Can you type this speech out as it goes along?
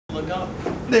up.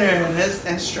 There it is,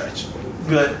 and stretch.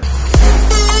 Good.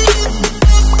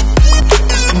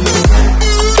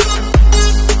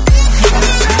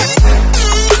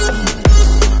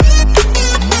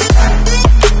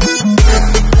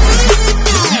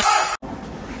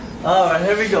 Alright,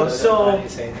 here we go. So,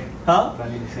 huh?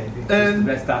 And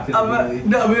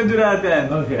no, we're gonna do that at the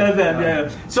end. Okay. At the end, yeah.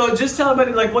 So just tell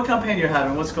everybody like what kind of pain you're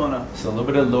having. What's going on? So a little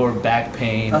bit of lower back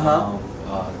pain. Uh-huh.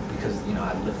 Because you know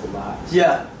I lift a lot.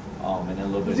 Yeah. And then a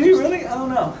little bit. Do you really? I don't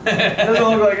know. Doesn't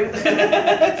look like it.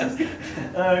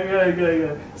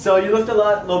 Good. So you lift a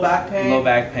lot, low back pain. Low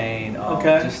back pain.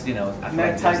 Okay. Just I feel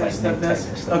neck like tightness,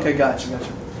 stiffness. Okay, gotcha.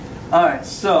 All right,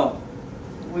 so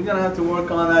we're gonna have to work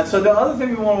on that. So the other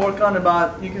thing we want to work on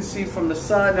about, you can see from the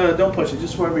side. No, don't push it.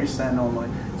 Just wherever you stand normally,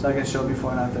 so I can show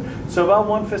before and after. So about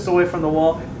 1 fist away from the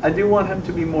wall. I do want him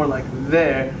to be more like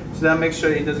there, so that makes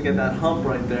sure he doesn't get that hump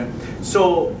right there.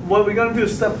 So what we're gonna do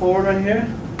is step forward right here.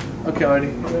 Okay, already.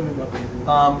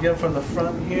 Get from the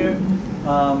front here.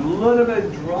 A little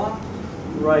bit drop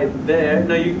right there.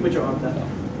 Now you can put your arm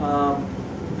down.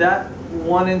 That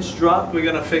 1 inch drop, we're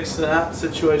gonna fix that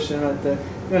situation right there.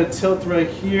 We're gonna tilt right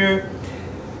here.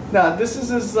 Now this is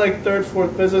his like 3rd,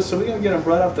 4th visit, so we're gonna get him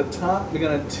right off the top. We're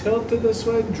gonna tilt it this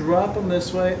way, drop him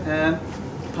this way, and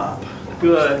pop.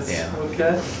 Good. Yeah.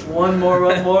 Okay. One more.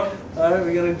 All right,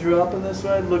 we're gonna drop him this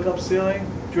way. Look up ceiling.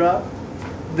 Drop.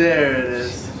 There it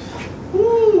is.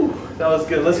 Woo! That was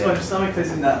good. Let's put your stomach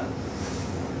facing down.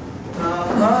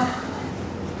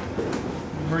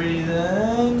 Breathe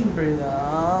in, breathe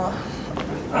out.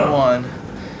 1,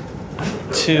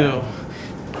 2,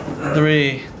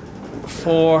 3,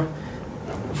 4,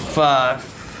 5.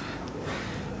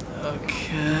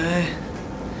 Okay.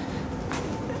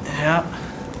 Yep.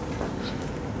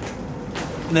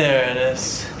 There it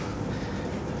is.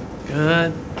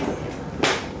 Good.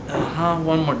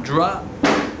 One more drop.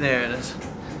 There it is.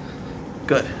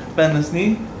 Good. Bend this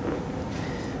knee.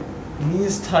 Knee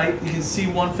is tight. You can see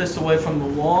 1 fist away from the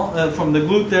wall, from the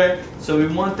glute there. So we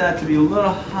want that to be a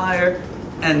little higher,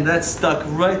 and that's stuck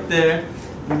right there.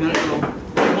 We're gonna go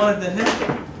 1 at the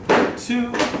hip,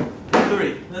 2,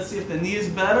 3. Let's see if the knee is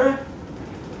better.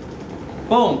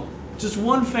 Boom. Just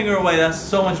 1 finger away. That's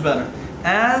so much better.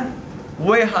 And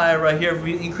way higher right here. If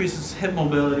we increase his hip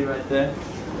mobility right there.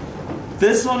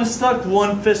 This one is stuck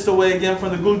 1 fist away again from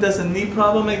the glute. That's a knee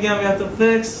problem again we have to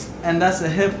fix. And that's a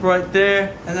hip right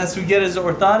there. And as we get his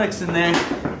orthotics in there,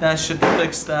 that should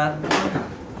fix that.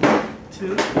 1,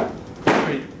 2,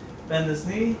 3. Bend this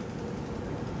knee.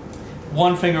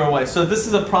 1 finger away. So this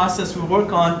is a process we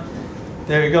work on.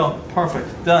 There you go.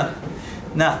 Perfect. Done.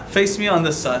 Now, face me on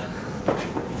this side.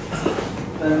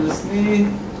 Bend this knee.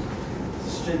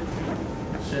 Straight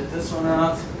this one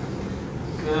out.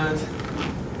 Good.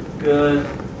 Good.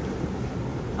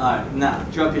 Alright, now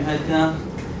drop your head down.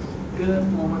 Good.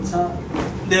 One more time.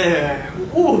 There.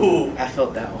 Ooh. I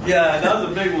felt that one. Yeah, that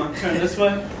was a big one. Turn this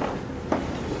way.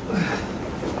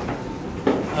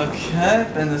 Okay,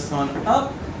 bend this one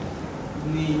up.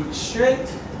 Knee straight.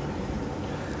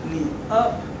 Knee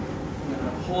up. I'm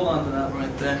gonna hold on to that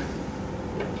right there.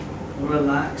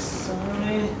 Relax.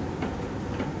 Sorry.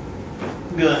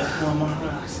 Good. One more.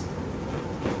 Relax.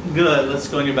 Good. Let's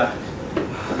go on your back.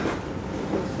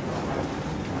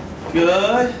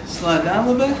 Good. Slide down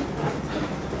a little bit.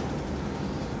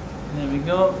 There we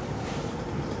go.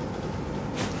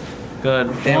 Good.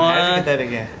 Damn, One. how'd you get that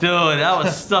again? Dude, that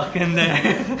was stuck in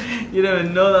there. You didn't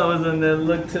even know that was in there.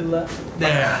 Look to the left.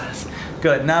 There it is.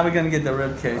 Good. Now we're going to get the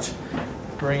rib cage.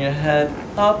 Bring your head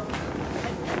up.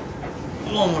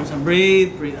 One more time.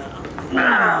 Breathe. Breathe out.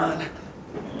 1,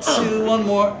 2. One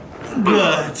more.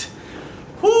 Good.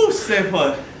 Whoo, stay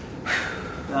put.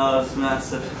 That was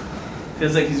massive.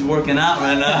 Feels like he's working out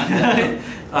right now.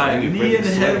 Alright, knee and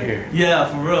hip. Here. Yeah,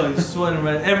 for real. He's sweating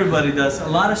right. Everybody does. A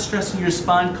lot of stress in your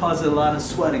spine causes a lot of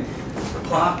sweating.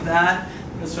 Block that.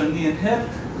 This one, knee and hip.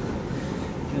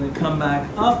 Gonna come back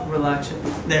up. Relax it.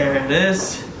 There it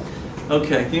is.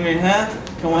 Okay, give me your hand.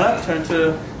 Come on up. Turn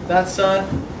to that side.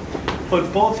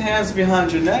 Put both hands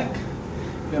behind your neck.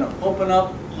 You're gonna open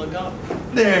up. Look up.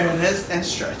 There it is. And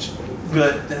stretch.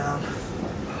 Good. Down.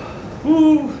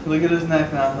 Woo! Look at his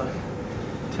neck now. Look.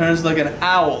 Turns like an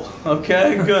owl.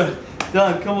 Okay, good.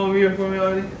 Done. Come over here for me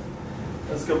already.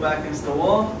 Let's go back against the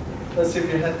wall. Let's see if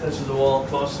your head touches the wall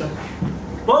closer.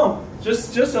 Boom.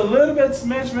 Just a little bit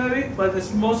smidge maybe, but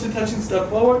it's mostly touching. Step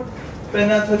forward. Bend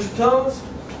down, touch your toes.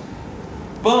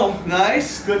 Boom.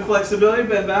 Nice. Good flexibility.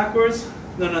 Bend backwards.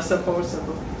 No, step forward, step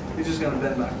forward. You're just gonna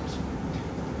bend backwards.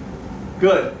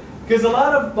 Good. Because a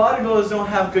lot of bodybuilders don't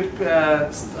have good,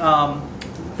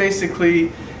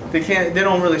 basically, they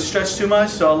don't really stretch too much,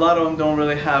 so a lot of them don't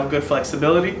really have good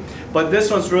flexibility. But this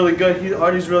one's really good.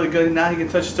 Artie's really good. Now he can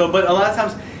touch his toe. But a lot of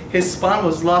times his spine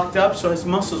was locked up, so his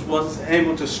muscles wasn't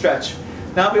able to stretch.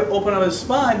 Now we open up his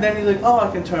spine, then he's like, oh,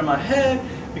 I can turn my head,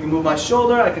 I can move my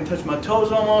shoulder, I can touch my toes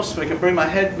almost, I can bring my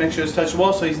head, make sure it's touched the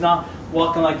wall, so he's not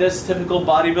walking like this, typical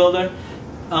bodybuilder.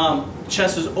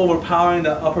 Chest is overpowering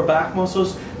the upper back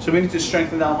muscles, so we need to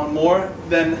strengthen that one more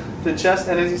than the chest,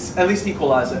 and at least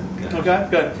equalize it. Okay,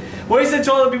 good. What do you say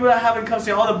to all the people that haven't come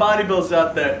see all the bodybuilders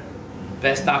out there?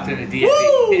 Best doctor in the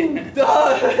DMV.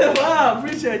 Woo! Wow,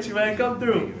 appreciate you, man. Come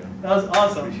through. That was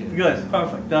awesome. Good,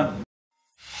 perfect, done.